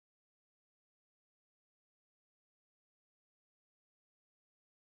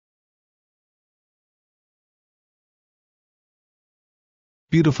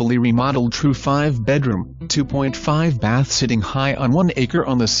Beautifully remodeled true 5-bedroom, 2.5 bath sitting high on 1 acre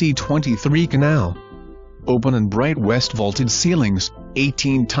on the C23 canal. Open and bright west vaulted ceilings,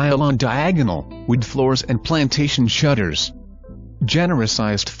 18 tile on diagonal, wood floors and plantation shutters. Generous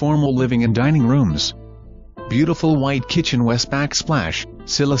sized formal living and dining rooms. Beautiful white kitchen west backsplash,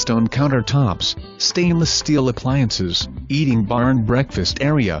 silestone countertops, stainless steel appliances, eating bar and breakfast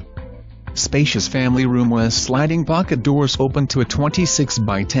area. Spacious family room west sliding pocket doors open to a 26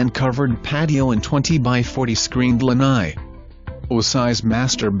 by 10 covered patio and 20 by 40 screened lanai. O-size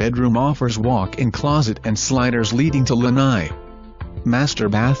master bedroom offers walk-in closet and sliders leading to lanai. Master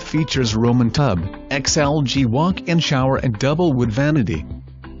bath features Roman tub, XLG walk-in shower and double wood vanity.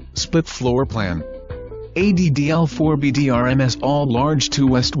 Split floor plan. Addl 4 bdrms all large 2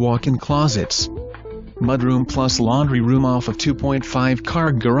 west walk-in closets. Mudroom plus laundry room off of 2.5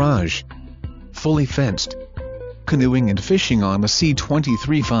 car garage. Fully fenced. Canoeing and fishing on the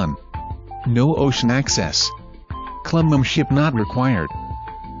C23 fun. No ocean access. Club membership not required.